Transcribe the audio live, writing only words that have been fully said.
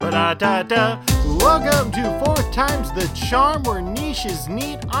Da da da. Welcome to Fourth Time's the Charm, where niche is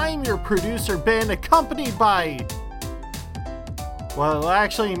neat. I'm your producer, Ben, accompanied by... Well,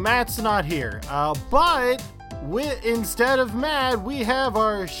 actually, Matt's not here. But instead of Matt, we have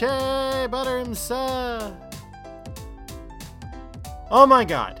our Shea Butter himself. Oh my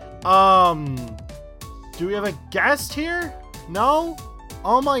god. Do we have a guest here? No?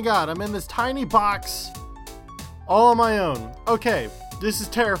 Oh my god, I'm in this tiny box all on my own. Okay, this is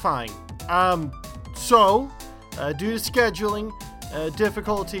terrifying. Due to scheduling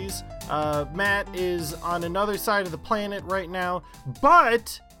difficulties, Matt is on another side of the planet right now,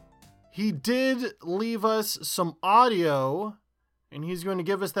 but he did leave us some audio, and he's going to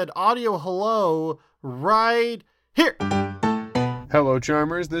give us that audio hello right here. Hello,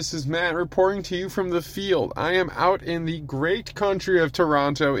 Charmers. This is Matt reporting to you from the field. I am out in the great country of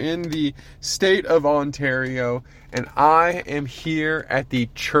Toronto in the state of Ontario, and I am here at the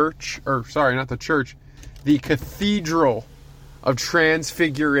the Cathedral of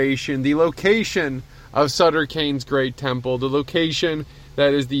Transfiguration, the location of Sutter Kane's Great Temple, the location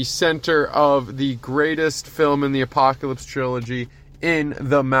that is the center of the greatest film in the Apocalypse trilogy, In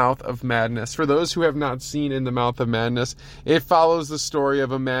the Mouth of Madness. For those who have not seen In the Mouth of Madness, it follows the story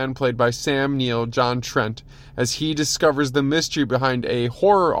of a man played by Sam Neill, John Trent, as he discovers the mystery behind a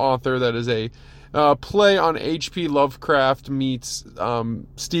horror author that is a play on H.P. Lovecraft meets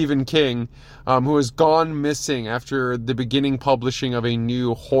Stephen King, who has gone missing after the beginning publishing of a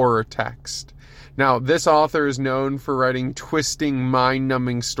new horror text. Now, this author is known for writing twisting,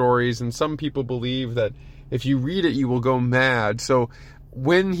 mind-numbing stories, and some people believe that if you read it, you will go mad. So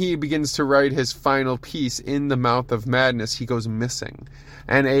when he begins to write his final piece, In the Mouth of Madness, he goes missing.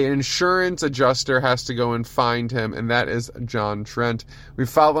 And an insurance adjuster has to go and find him, and that is John Trent. We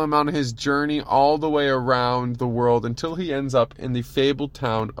follow him on his journey all the way around the world until he ends up in the fabled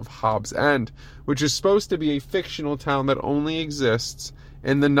town of Hobbs End, which is supposed to be a fictional town that only exists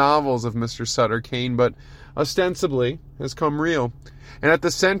in the novels of Mr. Sutter Kane, but ostensibly has come real. And at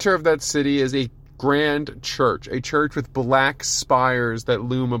the center of that city is a grand church, a church with black spires that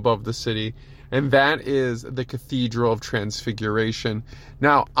loom above the city, and that is the Cathedral of Transfiguration.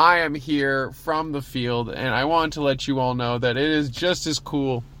 Now, I am here from the field, and I want to let you all know that it is just as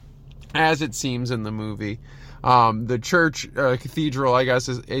cool as it seems in the movie. The church cathedral, I guess,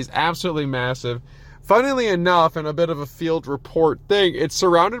 is absolutely massive. Funnily enough, in a bit of a field report thing, it's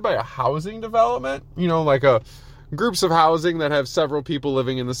surrounded by a housing development, like a groups of housing that have several people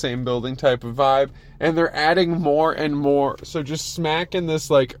living in the same building type of vibe, and they're adding more and more. So just smack in this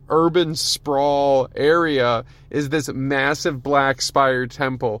urban sprawl area is this massive black spire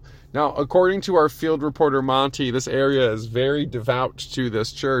temple. Now, according to our field reporter Monty, this area is very devout to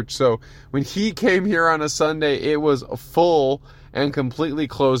this church. So when he came here on a Sunday, it was full and completely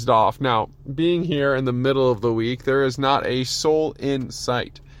closed off. Now, being here in the middle of the week, there is not a soul in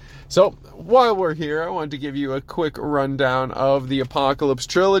sight. So, while we're here, I wanted to give you a quick rundown of the Apocalypse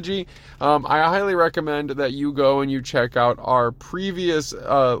trilogy. I highly recommend that you go and you check out our previous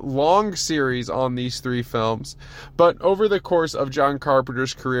long series on these three films. But over the course of John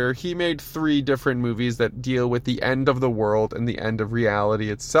Carpenter's career, he made 3 different movies that deal with the end of the world and the end of reality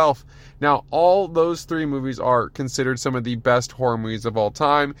itself. Now, all those 3 movies are considered some of the best horror movies of all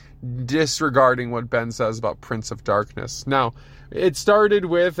time, disregarding what Ben says about Prince of Darkness. Now, it started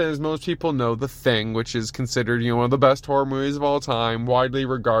with, as most people know, The Thing, which is considered, one of the best horror movies of all time, widely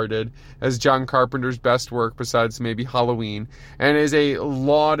regarded as John Carpenter's best work besides maybe Halloween, and is a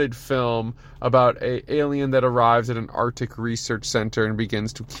lauded film about an alien that arrives at an Arctic research center and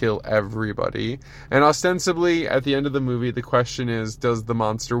begins to kill everybody. And ostensibly, at the end of the movie, the question is, does the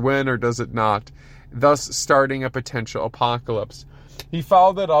monster win or does it not? Thus starting a potential apocalypse. He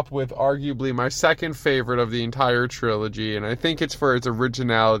followed it up with arguably my second favorite of the entire trilogy, and I think it's for its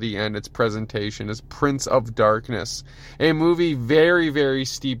originality and its presentation, is Prince of Darkness, a movie very, very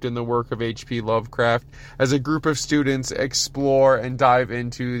steeped in the work of H.P. Lovecraft, as a group of students explore and dive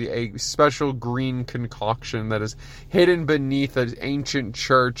into a special green concoction that is hidden beneath an ancient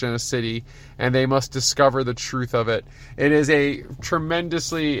church in a city, and they must discover the truth of it. It is a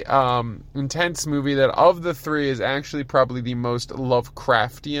tremendously intense movie that, of the 3, is actually probably the most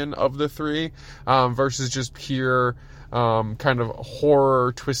Lovecraftian of the 3, versus just pure kind of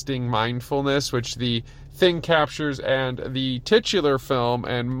horror twisting mindfulness, which The Thing captures, and the titular film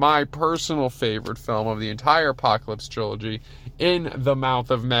and my personal favorite film of the entire Apocalypse trilogy, In the Mouth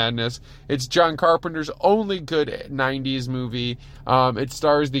of Madness. It's John Carpenter's only good 90s movie. It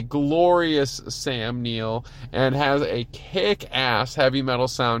stars the glorious Sam Neill and has a kick-ass heavy metal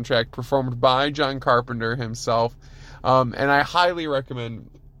soundtrack performed by John Carpenter himself. And I highly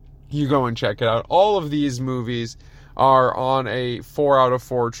recommend you go and check it out. All of these movies are on a 4 out of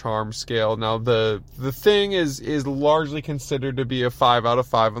 4 charm scale. Now, the Thing is largely considered to be a 5 out of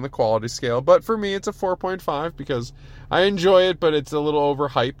 5 on the quality scale, but for me, it's a 4.5 because I enjoy it, but it's a little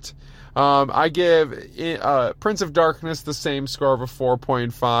overhyped. I give Prince of Darkness the same score of a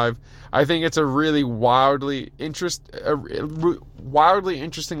 4.5. I think it's a really wildly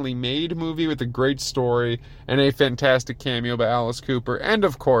interestingly made movie with a great story and a fantastic cameo by Alice Cooper. And,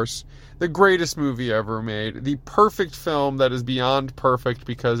 of course, the greatest movie ever made. The perfect film that is beyond perfect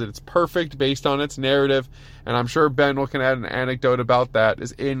because it's perfect based on its narrative. And I'm sure Ben can add an anecdote about that,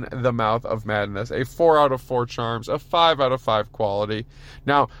 is In the Mouth of Madness. A 4 out of 4 charms, a 5 out of 5 quality.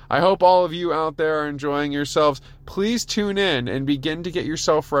 Now, I hope all of you out there are enjoying yourselves. Please tune in and begin to get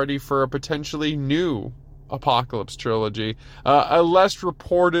yourself ready for a potentially new Apocalypse trilogy, a less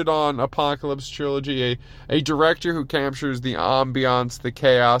reported on Apocalypse trilogy, a director who captures the ambiance, the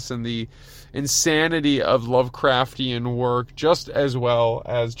chaos, and the insanity of Lovecraftian work just as well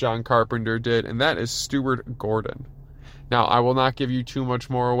as John Carpenter did, and that is Stuart Gordon. Now, I will not give you too much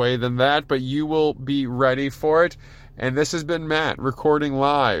more away than that, but you will be ready for it. And this has been Matt, recording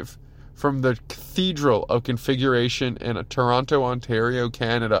live from the Cathedral of Configuration in Toronto, Ontario,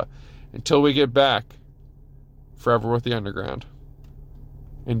 Canada. Until we get back, forever with the Underground.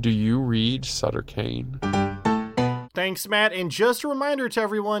 And do you read Sutter Kane? Thanks, Matt. And just a reminder to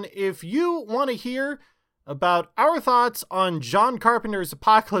everyone, if you want to hear about our thoughts on John Carpenter's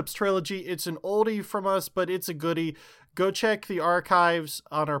Apocalypse trilogy, it's an oldie from us, but it's a goodie. Go check the archives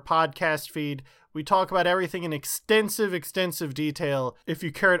on our podcast feed. We talk about everything in extensive detail. If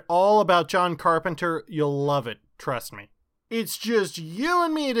you care at all about John Carpenter, you'll love it. Trust me. It's just you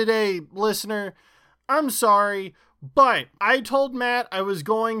and me today, listener. I'm sorry, but I told Matt I was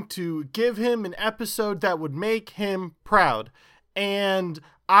going to give him an episode that would make him proud. And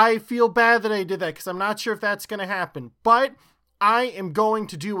I feel bad that I did that because I'm not sure if that's going to happen. But I am going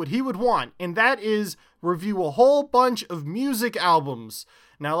to do what he would want, and that is review a whole bunch of music albums.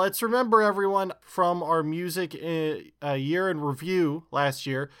 Now, let's remember, everyone, from our music year in review last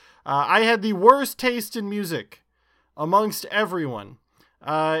year, I had the worst taste in music amongst everyone.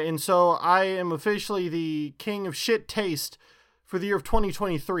 And so I am officially the king of shit taste for the year of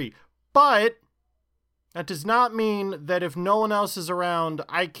 2023. But that does not mean that if no one else is around,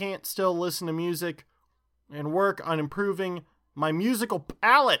 I can't still listen to music and work on improving my musical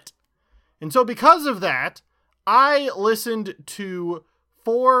palette. And so because of that, I listened to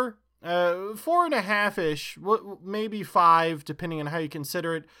four and a half-ish, maybe 5, depending on how you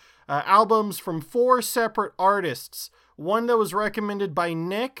consider it, albums from 4 separate artists. One that was recommended by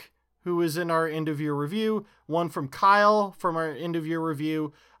Nick, who was in our end-of-year review, one from Kyle from our end-of-year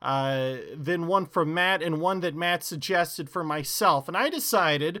review, then one from Matt, and one that Matt suggested for myself. And I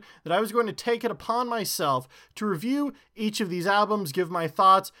decided that I was going to take it upon myself to review each of these albums, give my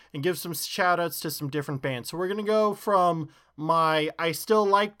thoughts, and give some shout-outs to some different bands. So we're going to go from my I still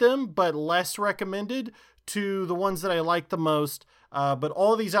like them, but less recommended, to the ones that I like the most. But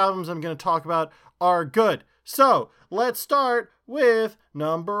all these albums I'm going to talk about are good. So, let's start with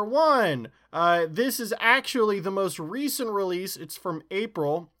number 1. This is actually the most recent release. It's from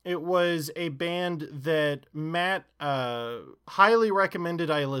April. It was a band that Matt highly recommended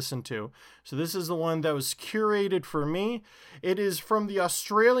I listen to. So this is the one that was curated for me. It is from the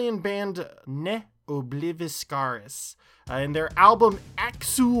Australian band Obliviscaris and their album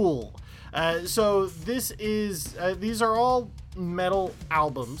Axul. So this is these are all metal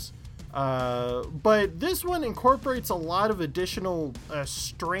albums. But this one incorporates a lot of additional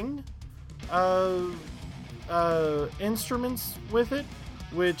string instruments with it,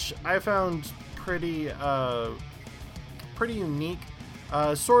 which I found pretty unique.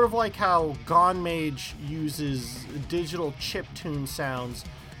 Sort of like how Gone Mage uses digital chiptune sounds.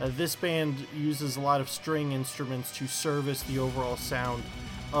 This band uses a lot of string instruments to service the overall sound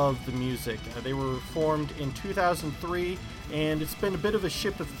of the music. They were formed in 2003, and it's been a bit of a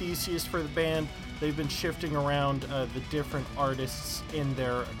ship of Theseus for the band. They've been shifting around the different artists in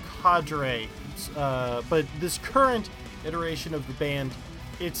their cadre. But this current iteration of the band,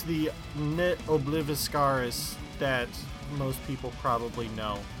 it's the Obliviscaris that most people probably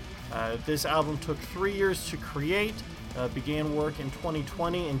know. This album took 3 years to create, began work in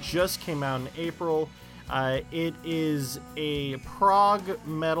 2020, and just came out in April. It is a prog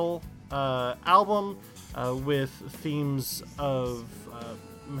metal album with themes of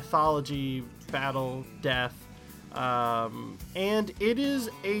mythology, battle, death, and it is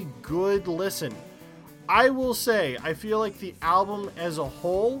a good listen. I will say, I feel like the album as a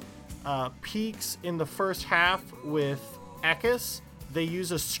whole peaks in the first half with Ekis, They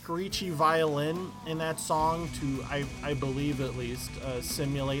use a screechy violin in that song to, I believe at least,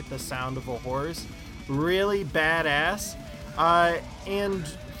 simulate the sound of a horse. Really badass. And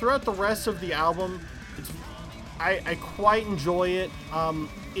throughout the rest of the album, I quite enjoy it.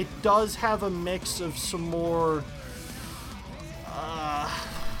 It does have a mix of some more,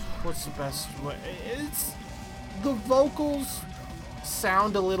 what's the best way? The vocals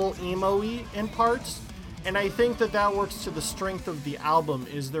sound a little emo-y in parts, and I think that works to the strength of the album,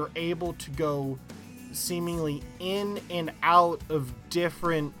 is they're able to go seemingly in and out of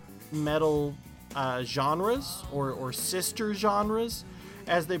different metal genres or sister genres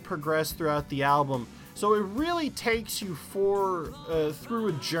as they progress throughout the album. So it really takes you through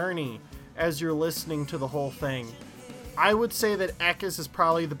a journey as you're listening to the whole thing. I would say that Ekis is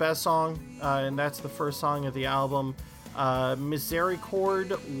probably the best song, and that's the first song of the album.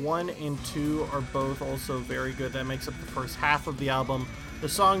 Misericord 1 and 2 are both also very good. That makes up the first half of the album. The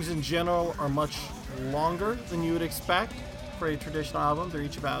songs in general are much longer than you would expect for a traditional album. They're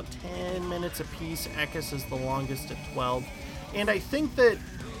each about 10 minutes apiece. Ekis is the longest at 12. And I think that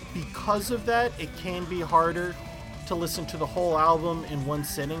because of that, it can be harder to listen to the whole album in one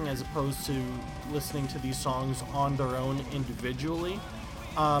sitting as opposed to listening to these songs on their own individually.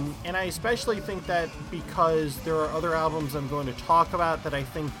 And I especially think that because there are other albums I'm going to talk about that I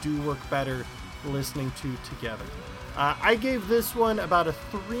think do work better listening to together. I gave this one about a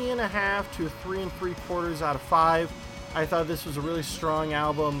 3.5 to a 3 3/4 out of 5. I thought this was a really strong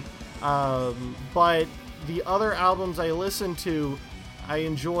album, but the other albums I listened to, I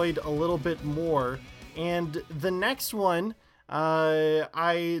enjoyed a little bit more. And the next one,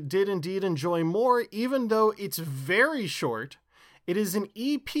 I did indeed enjoy more, even though it's very short. It is an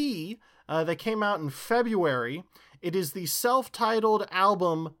EP that came out in February. It is the self-titled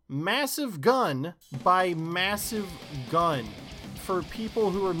album Massive Gun by Massive Gun. For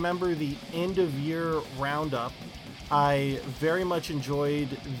people who remember the end-of-year roundup, I very much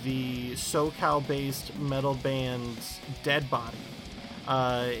enjoyed the SoCal-based metal band's Dead Body.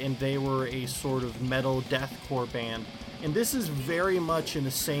 And they were a sort of metal deathcore band. And this is very much in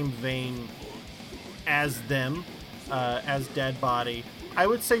the same vein as them. As Dead Body. I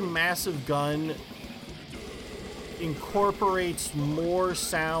would say Massive Gun incorporates more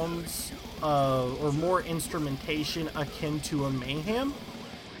sounds or more instrumentation akin to a Mayhem.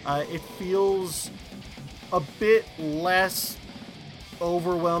 It feels a bit less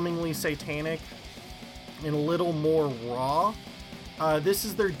overwhelmingly satanic and a little more raw. This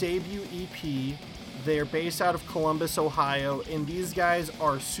is their debut EP. They're based out of Columbus, Ohio, and these guys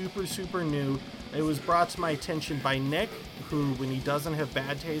are super, super new. It was brought to my attention by Nick, who, when he doesn't have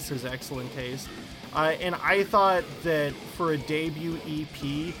bad taste, has excellent taste. And I thought that for a debut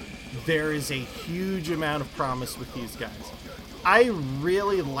EP, there is a huge amount of promise with these guys. I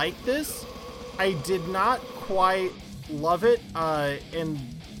really like this. I did not quite love it, and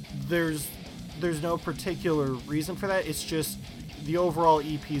there's no particular reason for that. It's just the overall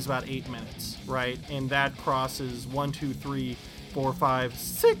EP is about 8 minutes, right? And that crosses 1, 2, 3, 4, 5,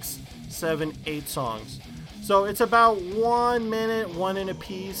 6, 7, 8 songs. So it's about 1 minute, one in a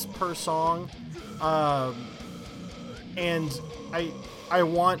piece per song. And I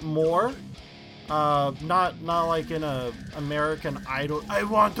want more. Not like in a American Idol, I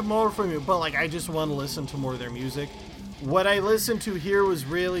want more from you, but like I just want to listen to more of their music. What I listened to here was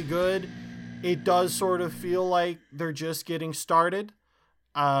really good. It does sort of feel like they're just getting started.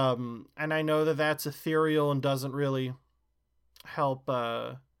 And I know that that's ethereal and doesn't really help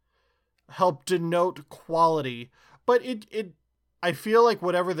denote quality, but I feel like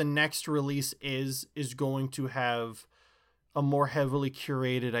whatever the next release is going to have a more heavily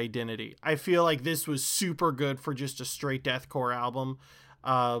curated identity. I feel like this was super good for just a straight deathcore album,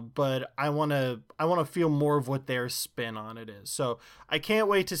 but I want to feel more of what their spin on it is. So I can't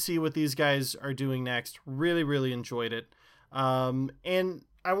wait to see what these guys are doing next. Really, really enjoyed it. And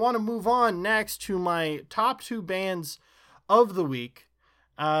I want to move on next to my top 2 bands of the week.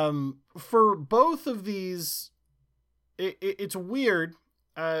 For both of these, it's weird,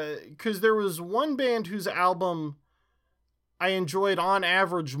 because there was one band whose album I enjoyed on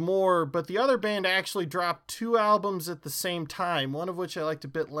average more, but the other band actually dropped 2 albums at the same time, one of which I liked a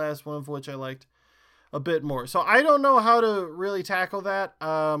bit less, one of which I liked a bit more. So I don't know how to really tackle that.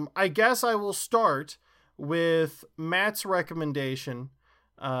 I guess I will start with Matt's recommendation.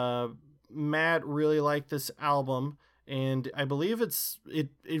 Matt really liked this album, and I believe it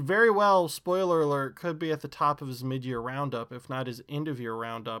very well, spoiler alert, could be at the top of his mid-year roundup, if not his end-of-year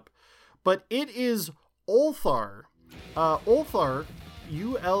roundup. But it is Ulthar. Ulthar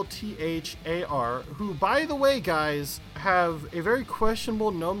Ulthar, who, by the way, guys, have a very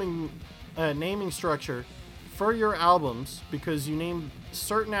questionable naming structure for your albums, because you name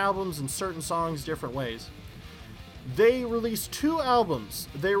certain albums and certain songs different ways. They released 2 albums.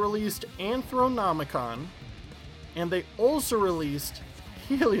 They released Anthronomicon, and they also released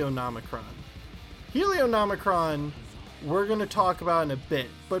Helionomicron. Helionomicron we're going to talk about in a bit,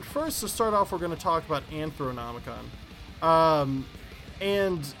 but first, to start off, we're going to talk about Anthronomicon.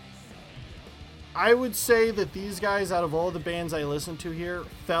 And I would say that these guys, out of all the bands I listened to here,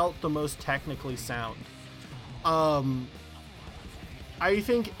 felt the most technically sound. I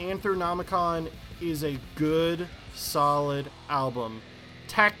think Anthronomicon is a good, solid album.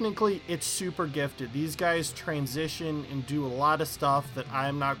 Technically, it's super gifted. These guys transition and do a lot of stuff that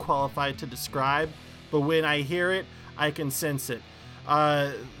I'm not qualified to describe, but when I hear it, I can sense it.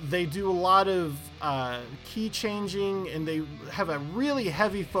 They do a lot of key changing, and they have a really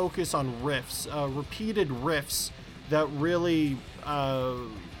heavy focus on riffs, repeated riffs that really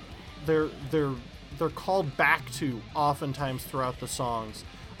they're called back to oftentimes throughout the songs.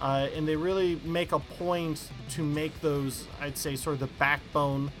 And they really make a point to make those, I'd say, sort of the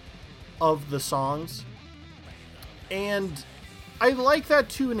backbone of the songs. And I like that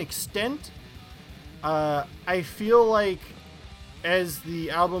to an extent. I feel like as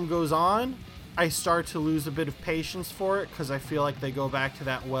the album goes on, I start to lose a bit of patience for it, because I feel like they go back to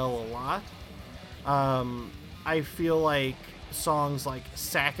that well a lot. I feel like songs like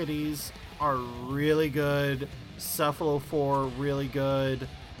Sacades are really good, Cephalophore really good,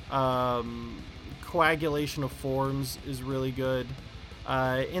 Coagulation of Forms is really good,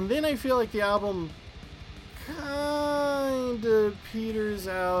 and then I feel like the album kind of peters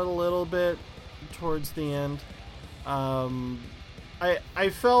out a little bit towards the end. I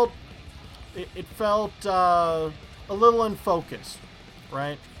felt it felt a little unfocused,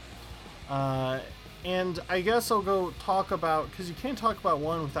 right? And I guess I'll go talk about, because you can't talk about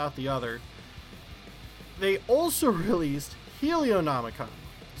one without the other. They also released Helionomicon.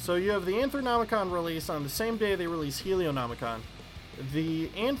 So you have the Anthronomicon release on the same day they release Helionomicon. The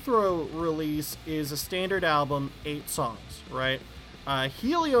Anthro release is a standard album, 8 songs, right?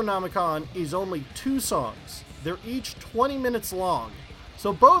 Helionomicon is only 2 songs. They're each 20 minutes long.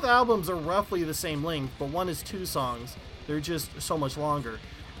 So both albums are roughly the same length, but one is 2 songs. They're just so much longer.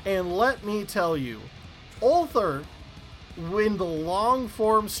 And let me tell you, Ulthar, in the long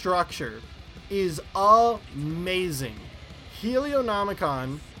form structure, is amazing.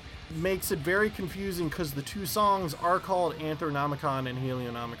 Helionomicon makes it very confusing because the 2 songs are called Anthronomicon and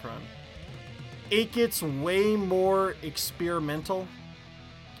Helionomicon. It gets way more experimental.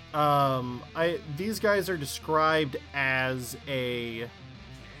 These guys are described as a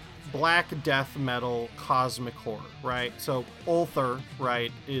black death metal cosmic horror, right? So Ulthar,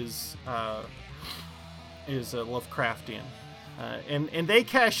 right, is a Lovecraftian, and they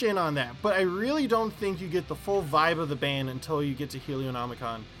cash in on that. But I really don't think you get the full vibe of the band until you get to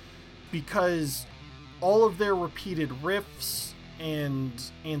Helionomicon, because all of their repeated riffs and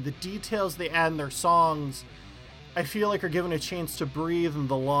the details they add in their songs, I feel like are given a chance to breathe in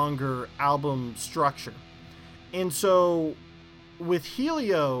the longer album structure. And so with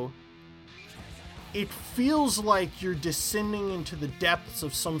Helio, it feels like you're descending into the depths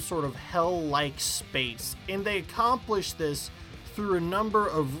of some sort of hell-like space. And they accomplish this through a number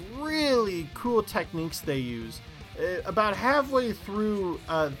of really cool techniques they use. About halfway through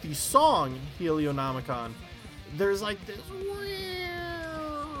the song Helionomicon, there's like this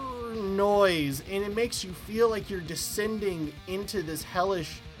noise, and it makes you feel like you're descending into this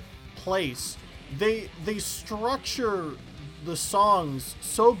hellish place. They structure the songs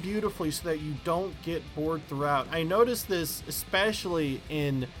so beautifully so that you don't get bored throughout. I noticed this especially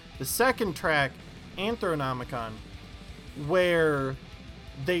in the second track, Anthronomicon, where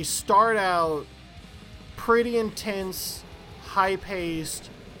they start out pretty intense, high-paced,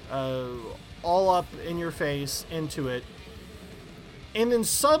 all up in your face into it, and then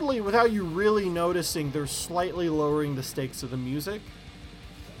suddenly, without you really noticing, they're slightly lowering the stakes of the music,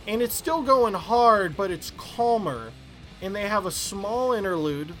 and it's still going hard, but it's calmer. And they have a small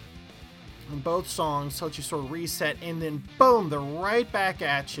interlude in both songs, so that you sort of reset, and then boom, they're right back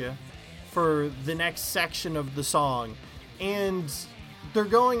at you for the next section of the song. And they're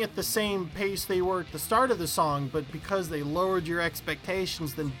going at the same pace they were at the start of the song, but because they lowered your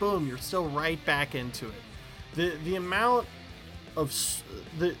expectations, then boom, you're still right back into it. The amount of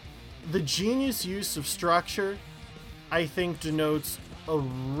the genius use of structure, I think, denotes a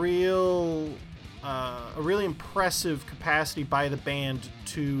really impressive capacity by the band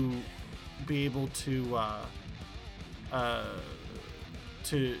to be able to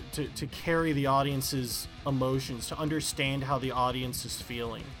to carry the audience's emotions, to understand how the audience is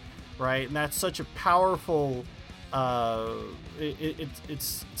feeling, right? And that's such a powerful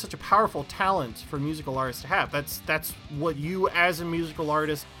it's such a powerful talent for musical artists to have. That's what you as a musical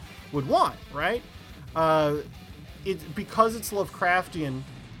artist would want, right? Because it's Lovecraftian.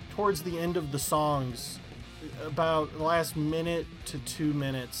 Towards the end of the songs, about the last minute to 2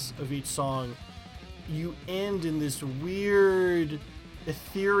 minutes of each song, you end in this weird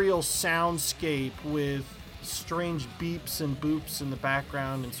ethereal soundscape with strange beeps and boops in the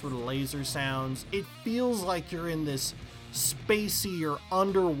background and sort of laser sounds. It feels like you're in this spacey or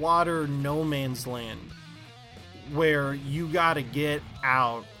underwater no man's land where you gotta get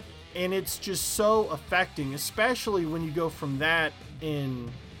out. And it's just so affecting, especially when you go from that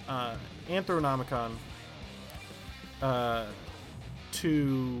in Anthronomicon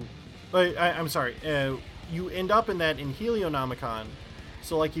to... I'm sorry, you end up in that in Helionomicon.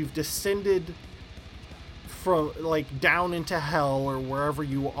 So, like, you've descended from, like, down into hell or wherever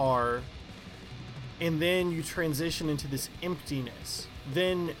you are, and then you transition into this emptiness.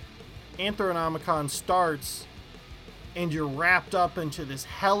 Then Anthronomicon starts, and you're wrapped up into this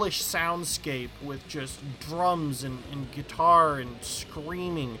hellish soundscape with just drums and guitar and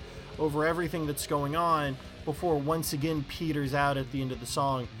screaming over everything that's going on before once again peters out at the end of the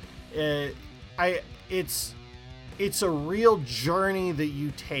song. It's a real journey that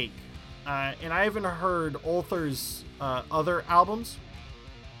you take. And I haven't heard Ulthar's other albums,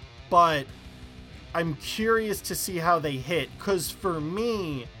 but I'm curious to see how they hit. Because for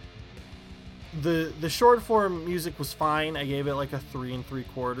me, the short form music was fine. I gave it like a 3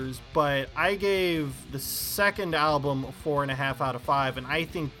 3/4, but I gave the second album a 4.5 out of 5, and I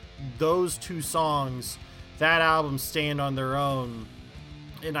think those two songs, that album, stand on their own,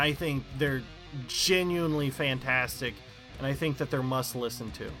 and I think they're genuinely fantastic, and I think that they're must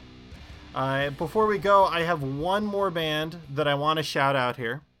listen to. Before we go, I have one more band that I want to shout out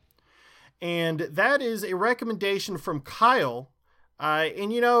here, and that is a recommendation from Kyle.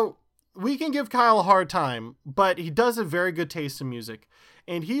 And you know, we can give Kyle a hard time, but he does have very good taste in music.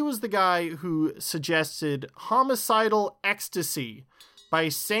 And he was the guy who suggested Homicidal Ecstasy by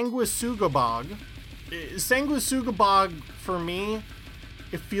Sanguisugabogg. Sanguisugabogg, for me,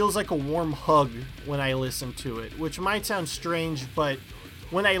 it feels like a warm hug when I listen to it, which might sound strange, but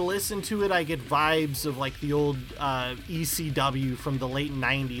when I listen to it, I get vibes of like the old ECW from the late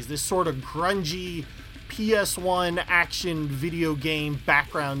 90s, this sort of grungy PS1 action video game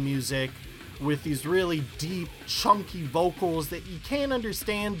background music with these really deep, chunky vocals that you can't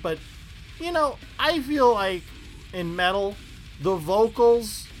understand, but, you know, I feel like in metal, the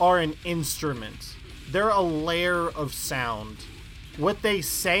vocals are an instrument. They're a layer of sound. What they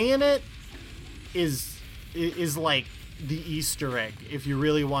say in it is like the Easter egg, if you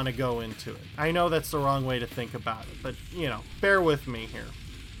really want to go into it. I know that's the wrong way to think about it, but, you know, bear with me here.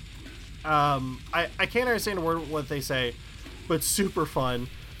 I can't understand a word of what they say, but super fun.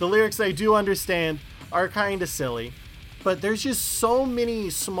 The lyrics I do understand are kind of silly, but there's just so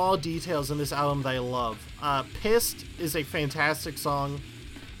many small details in this album that I love. Pissed is a fantastic song.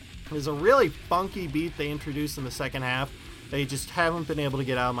 There's a really funky beat they introduced in the second half. They just haven't been able to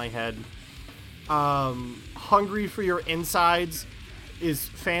get out of my head. Hungry for Your Insides is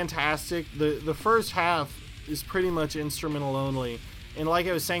fantastic. The first half is pretty much instrumental only. And like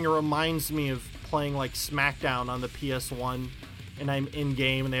I was saying, it reminds me of playing like SmackDown on the PS1, and I'm in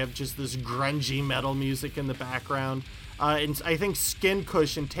game and they have just this grungy metal music in the background. And I think Skin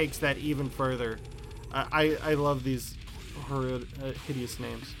Cushion takes that even further. I love these hideous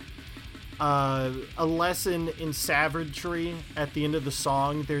names. A Lesson in Savagery at the end of the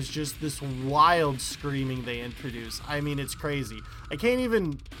song. There's just this wild screaming they introduce. I mean, it's crazy. I can't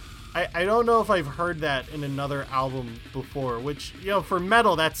even... I don't know if I've heard that in another album before, which, you know, for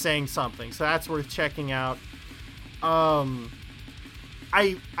metal, that's saying something, so that's worth checking out.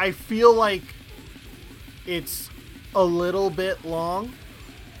 I feel like it's a little bit long.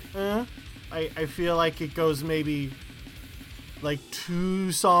 I feel like it goes maybe like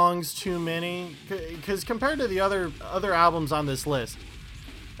 2 songs too many, because compared to the other albums on this list,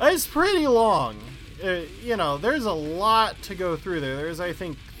 it's pretty long. You know, there's a lot to go through there. There's, I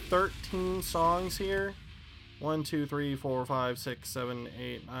think, 13 songs here. 1, 2, 3, 4, 5, 6, 7,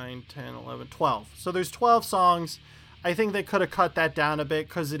 8, 9, 10, 11, 12. So there's 12 songs. I think they could have cut that down a bit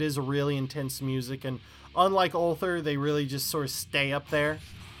because it is really intense music, and unlike Ulthar, they really just sort of stay up there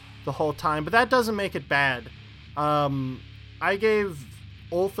the whole time. But that doesn't make it bad. I gave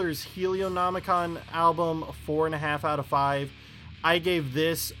Ulthar's Helionomicon album a 4.5 out of 5. I gave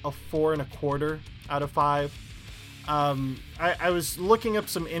this a 4.25 out of 5. I was looking up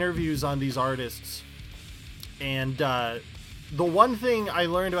some interviews on these artists, and the one thing I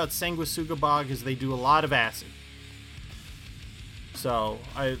learned about Sanguisugabogg is they do a lot of acid. So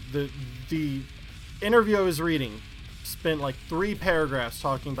the interview I was reading spent like 3 paragraphs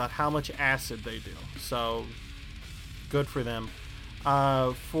talking about how much acid they do. So good for them.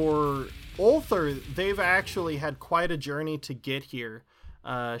 For Ulthar, they've actually had quite a journey to get here.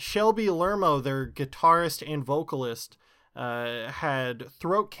 Shelby Lermo, their guitarist and vocalist, had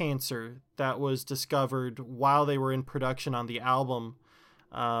throat cancer that was discovered while they were in production on the album,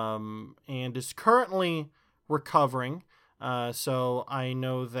 and is currently recovering. So I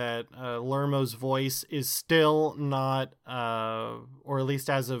know that Lermo's voice is still not, or at least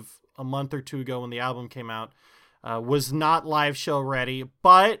as of a month or 2 ago when the album came out, was not live show ready.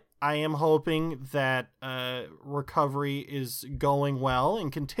 But I am hoping that recovery is going well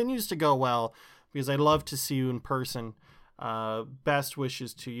and continues to go well, because I'd love to see you in person. Best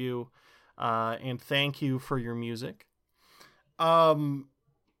wishes to you, and thank you for your music. And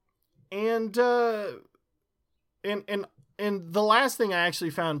the last thing I actually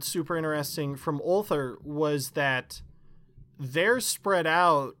found super interesting from Ulthar was that they're spread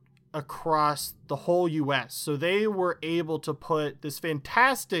out across the whole US. So they were able to put this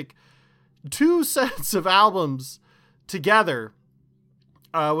fantastic 2 sets of albums together,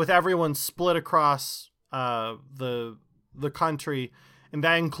 with everyone split across the country, and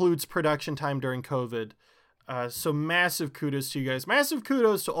that includes production time during COVID. So massive kudos to you guys. Massive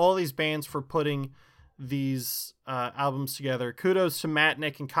kudos to all these bands for putting these albums together. Kudos to Matt,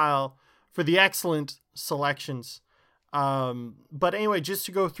 Nick, and Kyle for the excellent selections. But anyway, just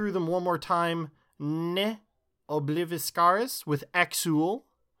to go through them one more time. Ne Obliviscaris with Exul.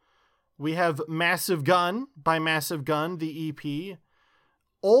 We have Massive Gun by Massive Gun, the EP.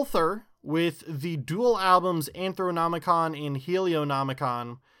 Ulthar with the dual albums Anthronomicon and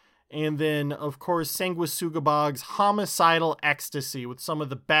Helionomicon. And then, of course, Sanguisugabogg's Homicidal Ecstasy with some of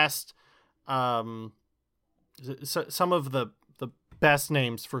the best, some of the best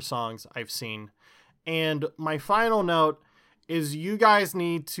names for songs I've seen. And my final note is you guys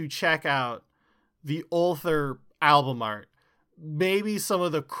need to check out the Ulthar album art. Maybe some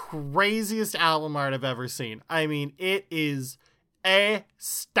of the craziest album art I've ever seen. I mean, it is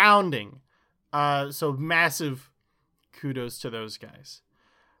astounding. So massive kudos to those guys.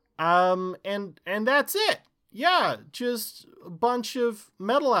 And that's it. Yeah, just a bunch of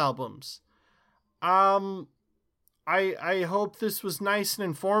metal albums. I hope this was nice and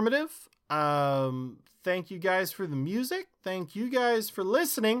informative. Thank you guys for the music. Thank you guys for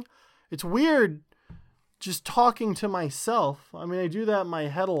listening. It's weird just talking to myself. I mean, I do that in my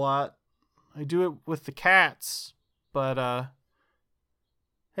head a lot. I do it with the cats, but,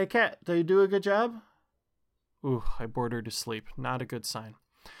 hey cat, did you do a good job? Ooh, I bored her to sleep. Not a good sign.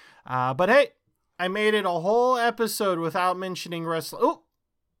 But hey, I made it a whole episode without mentioning wrestling. Oh,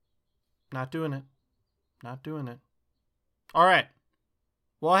 not doing it. Not doing it. All right.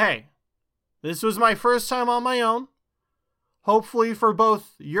 Well, hey, this was my first time on my own. Hopefully for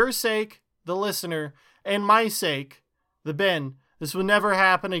both your sake, the listener, and my sake, the Ben, this will never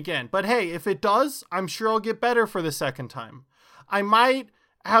happen again. But hey, if it does, I'm sure I'll get better for the second time. I might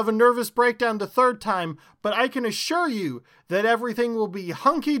have a nervous breakdown the third time, but I can assure you that everything will be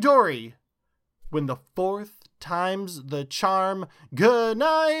hunky-dory when the 4th time's the charm. Good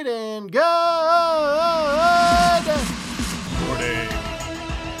night and good morning.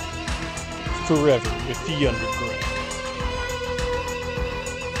 Forever with the underground.